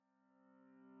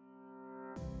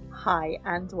Hi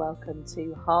and welcome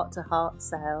to Heart to Heart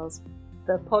Sales,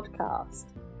 the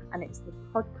podcast. And it's the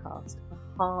podcast for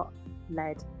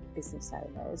heart-led business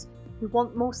owners who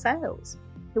want more sales,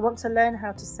 who want to learn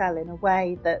how to sell in a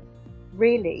way that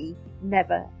really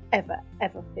never, ever,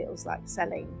 ever feels like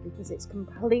selling, because it's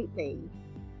completely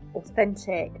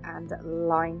authentic and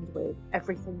aligned with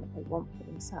everything that they want for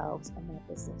themselves and their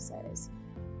businesses.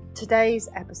 Today's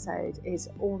episode is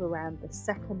all around the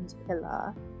second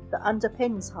pillar that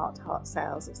underpins heart-to-heart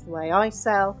sales. It's the way I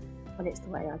sell and it's the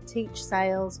way I teach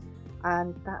sales,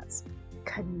 and that's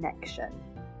connection.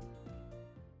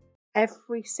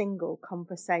 Every single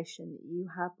conversation that you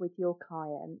have with your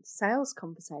client, sales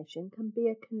conversation, can be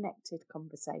a connected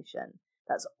conversation.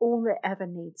 That's all it ever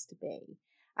needs to be.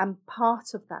 And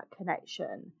part of that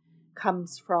connection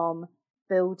comes from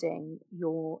building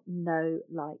your know,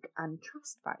 like, and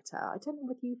trust factor. I don't know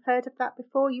whether you've heard of that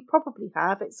before. You probably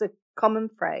have. It's a common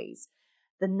phrase,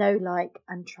 the know, like,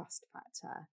 and trust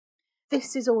factor.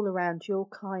 This is all around your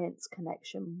client's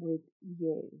connection with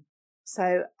you.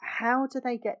 So how do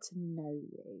they get to know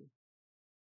you?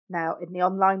 Now, in the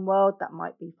online world, that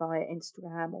might be via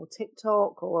Instagram or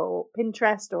TikTok or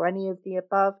Pinterest or any of the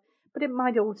above, but it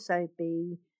might also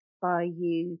be by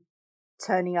you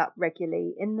turning up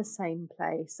regularly in the same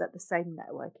place at the same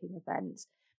networking event,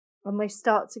 and they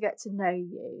start to get to know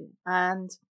you.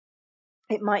 And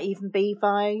it might even be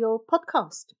via your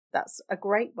podcast. That's a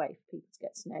great way for people to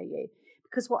get to know you,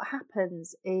 because what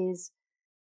happens is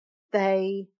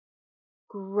they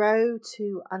grow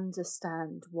to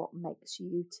understand what makes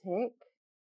you tick,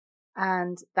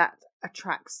 and that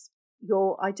attracts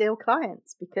your ideal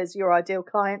clients, because your ideal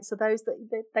clients are those that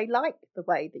they like the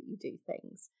way that you do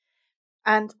things.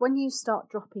 And when you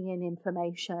start dropping in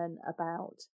information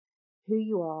about who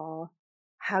you are,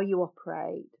 how you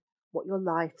operate, what your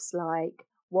life's like,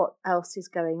 what else is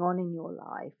going on in your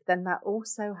life, then that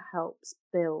also helps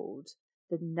build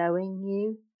the knowing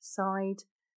you side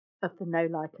of the know,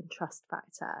 like, and trust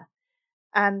factor.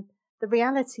 And the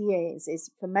reality is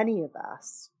for many of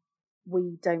us,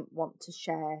 we don't want to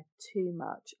share too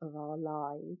much of our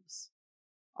lives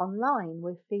online.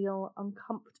 We feel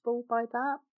uncomfortable by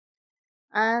that.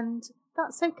 And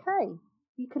that's okay.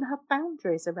 You can have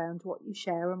boundaries around what you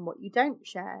share and what you don't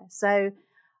share. So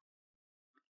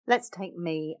let's take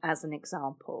me as an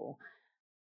example.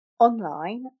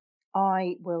 Online,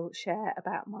 I will share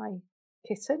about my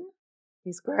kitten.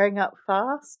 He's growing up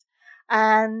fast.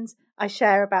 And I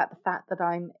share about the fact that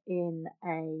I'm in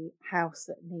a house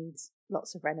that needs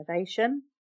lots of renovation.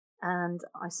 And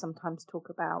I sometimes talk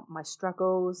about my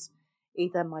struggles,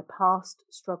 either my past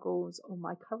struggles or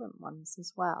my current ones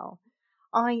as well.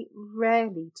 I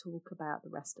rarely talk about the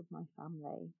rest of my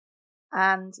family,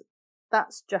 and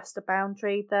that's just a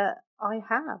boundary that I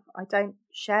have. I don't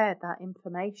share that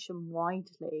information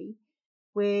widely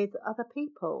with other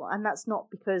people, and that's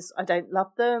not because I don't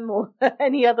love them or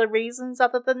any other reasons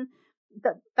other than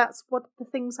that's what the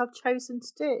things I've chosen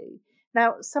to do.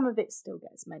 Now, some of it still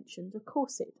gets mentioned, of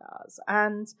course it does,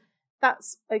 and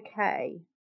that's okay.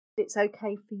 It's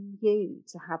okay for you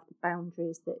to have the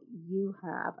boundaries that you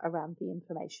have around the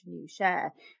information you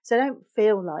share. So don't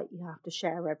feel like you have to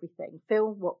share everything.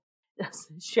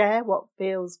 Share what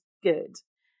feels good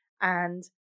and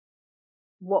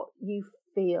what you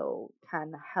feel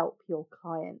can help your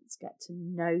clients get to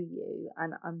know you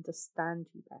and understand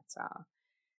you better.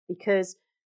 Because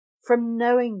from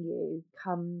knowing you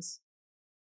comes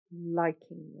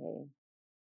liking you.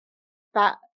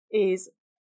 That is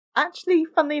actually,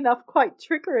 funnily enough, quite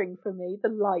triggering for me, the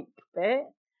like bit.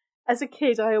 As a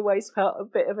kid, I always felt a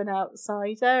bit of an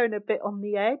outsider and a bit on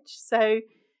the edge. So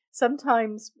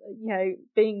sometimes,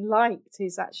 being liked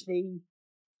is actually,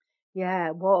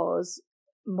 was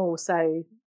more so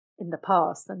in the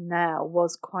past than now,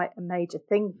 was quite a major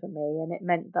thing for me. And it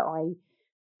meant that I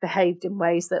behaved in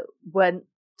ways that weren't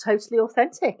totally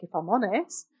authentic, if I'm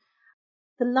honest.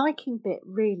 The liking bit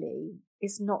really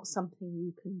is not something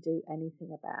you can do anything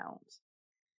about.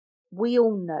 We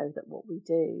all know that what we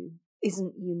do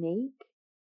isn't unique.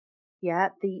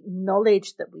 The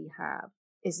knowledge that we have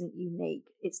isn't unique.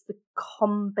 It's the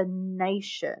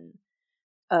combination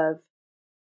of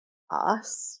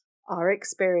us, our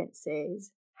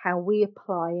experiences, how we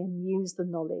apply and use the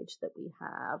knowledge that we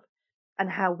have,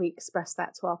 and how we express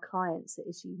that to our clients that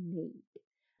is unique.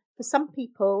 For some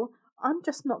people, I'm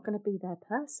just not going to be their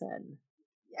person.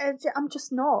 I'm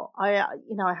just not. I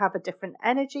have a different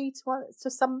energy to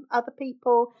some other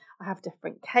people. I have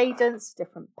different cadence,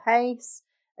 different pace,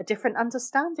 a different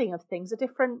understanding of things, a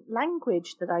different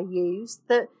language that I use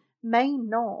that may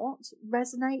not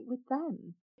resonate with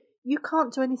them. You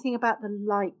can't do anything about the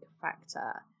like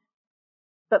factor.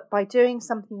 But by doing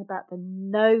something about the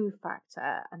know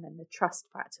factor and then the trust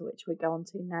factor, which we go on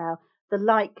to now, the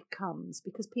like comes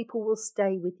because people will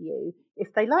stay with you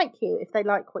if they like you, if they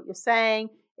like what you're saying,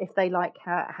 if they like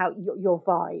how your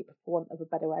vibe, for want of a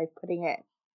better way of putting it.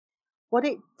 What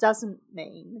it doesn't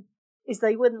mean is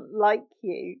they wouldn't like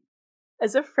you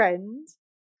as a friend,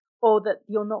 or that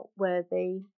you're not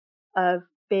worthy of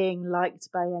being liked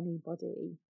by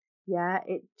anybody. Yeah,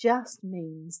 it just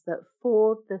means that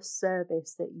for the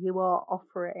service that you are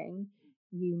offering,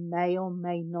 you may or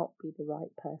may not be the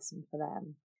right person for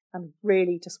them. And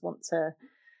really just want to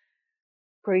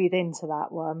breathe into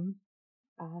that one,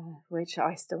 which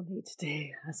I still need to do,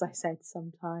 as I said,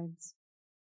 sometimes.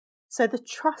 So the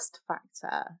trust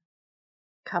factor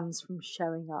comes from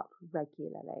showing up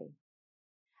regularly.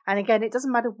 And again, it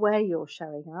doesn't matter where you're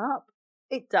showing up.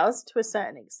 It does to a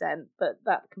certain extent, but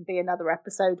that can be another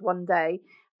episode one day.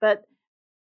 But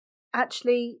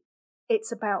actually,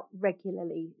 it's about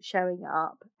regularly showing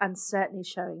up, and certainly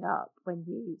showing up when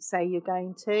you say you're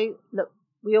going to. Look,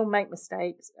 we all make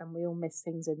mistakes and we all miss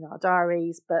things in our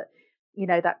diaries, but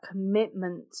that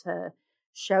commitment to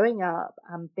showing up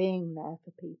and being there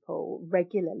for people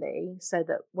regularly so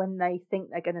that when they think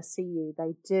they're going to see you,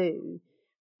 they do,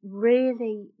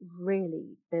 really,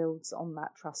 really builds on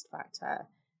that trust factor.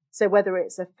 So whether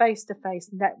it's a face-to-face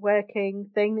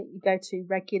networking thing that you go to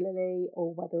regularly,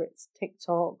 or whether it's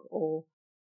TikTok or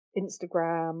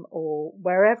Instagram or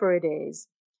wherever it is,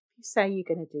 if you say you're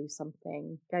going to do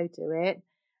something, go do it,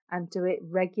 and do it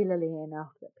regularly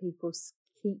enough that people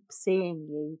keep seeing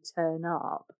you turn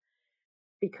up,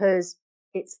 because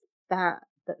it's that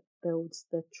builds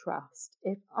the trust.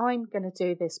 If I'm going to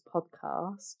do this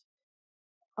podcast,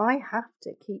 I have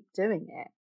to keep doing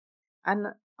it. And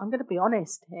I'm going to be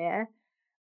honest here.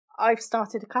 I've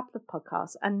started a couple of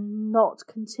podcasts and not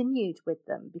continued with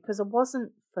them because I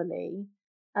wasn't fully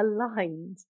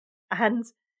aligned. And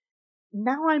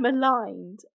now I'm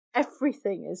aligned.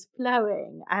 Everything is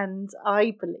flowing. And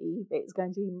I believe it's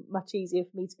going to be much easier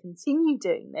for me to continue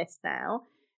doing this now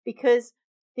because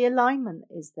the alignment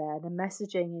is there. The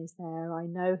messaging is there. I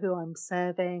know who I'm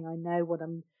serving. I know what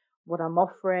I'm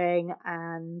offering,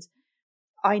 and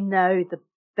I know the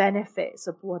benefits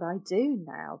of what I do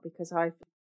now because I've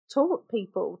taught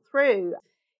people through,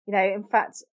 in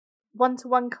fact,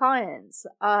 one-to-one clients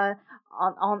aren't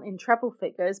in treble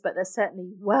figures, but they're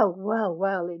certainly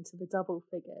well into the double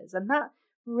figures. And that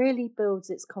really builds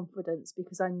its confidence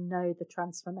because I know the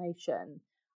transformation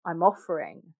I'm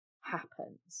offering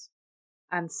happens.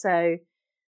 And so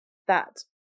that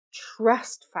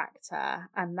trust factor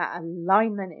and that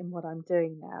alignment in what I'm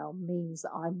doing now means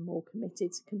that I'm more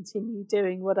committed to continue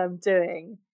doing what I'm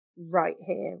doing right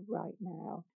here, right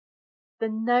now. The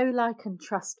know, like, and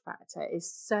trust factor is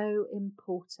so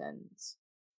important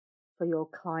for your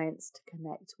clients to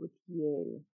connect with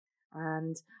you.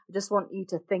 And I just want you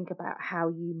to think about how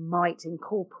you might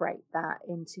incorporate that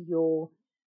into your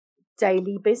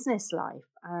daily business life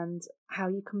and how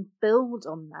you can build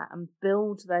on that and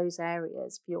build those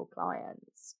areas for your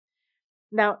clients.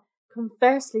 Now,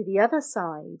 conversely, the other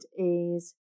side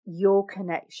is your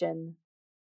connection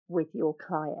with your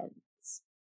clients.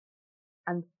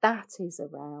 And that is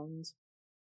around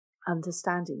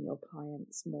understanding your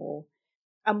clients more.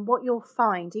 And what you'll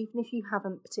find, even if you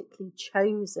haven't particularly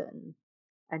chosen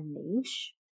a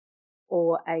niche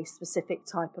or a specific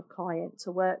type of client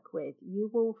to work with, you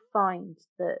will find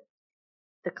that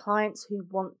the clients who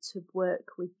want to work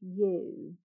with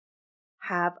you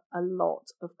have a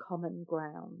lot of common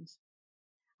ground.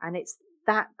 And it's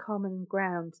that common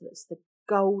ground that's the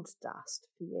gold dust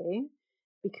for you,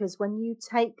 because when you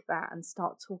take that and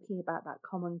start talking about that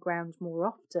common ground more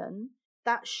often,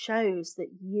 that shows that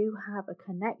you have a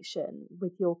connection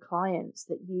with your clients,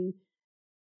 that you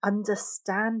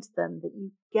understand them, that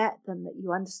you get them, that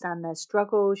you understand their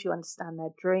struggles, you understand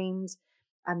their dreams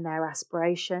and their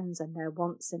aspirations and their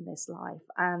wants in this life.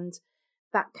 And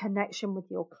that connection with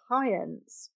your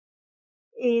clients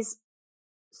is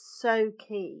so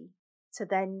key to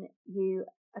then you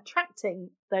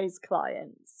attracting those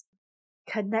clients.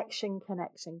 Connection.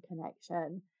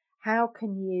 How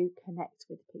can you connect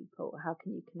with people? How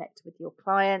can you connect with your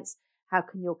clients? How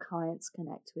can your clients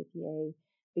connect with you?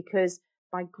 Because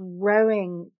by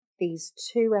growing these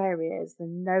two areas, the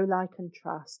know, like, and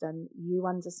trust, and you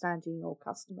understanding your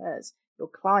customers, your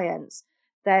clients,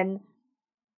 then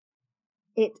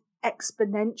it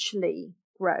exponentially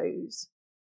grows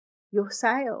your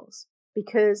sales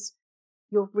because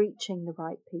you're reaching the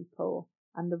right people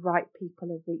and the right people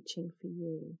are reaching for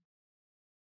you.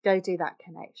 Go do that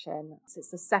connection. So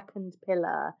it's the second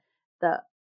pillar that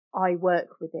I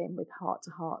work within with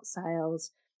heart-to-heart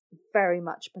sales, very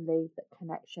much believe that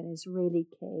connection is really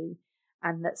key,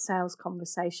 and that sales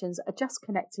conversations are just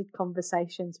connected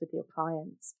conversations with your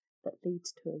clients that lead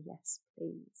to a yes,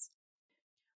 please.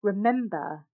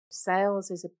 Remember,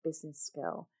 sales is a business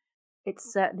skill.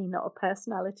 It's certainly not a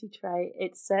personality trait.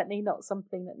 It's certainly not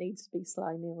something that needs to be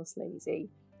slimy or sleazy.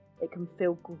 It can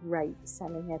feel great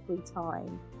selling every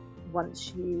time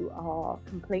once you are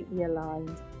completely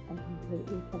aligned and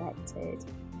completely connected.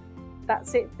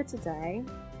 That's it for today.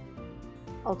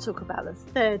 I'll talk about the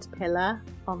third pillar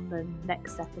on the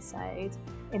next episode.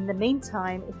 In the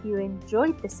meantime, if you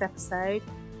enjoyed this episode,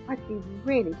 I'd be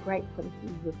really grateful if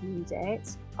you reviewed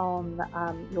it on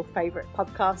your favourite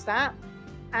podcast app,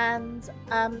 and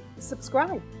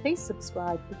subscribe. Please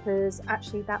subscribe, because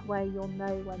actually that way you'll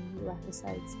know when new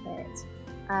episodes hit.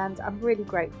 And I'm really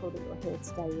grateful that you're here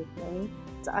today with me.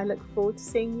 So I look forward to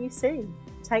seeing you soon.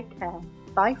 Take care.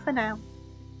 Bye for now.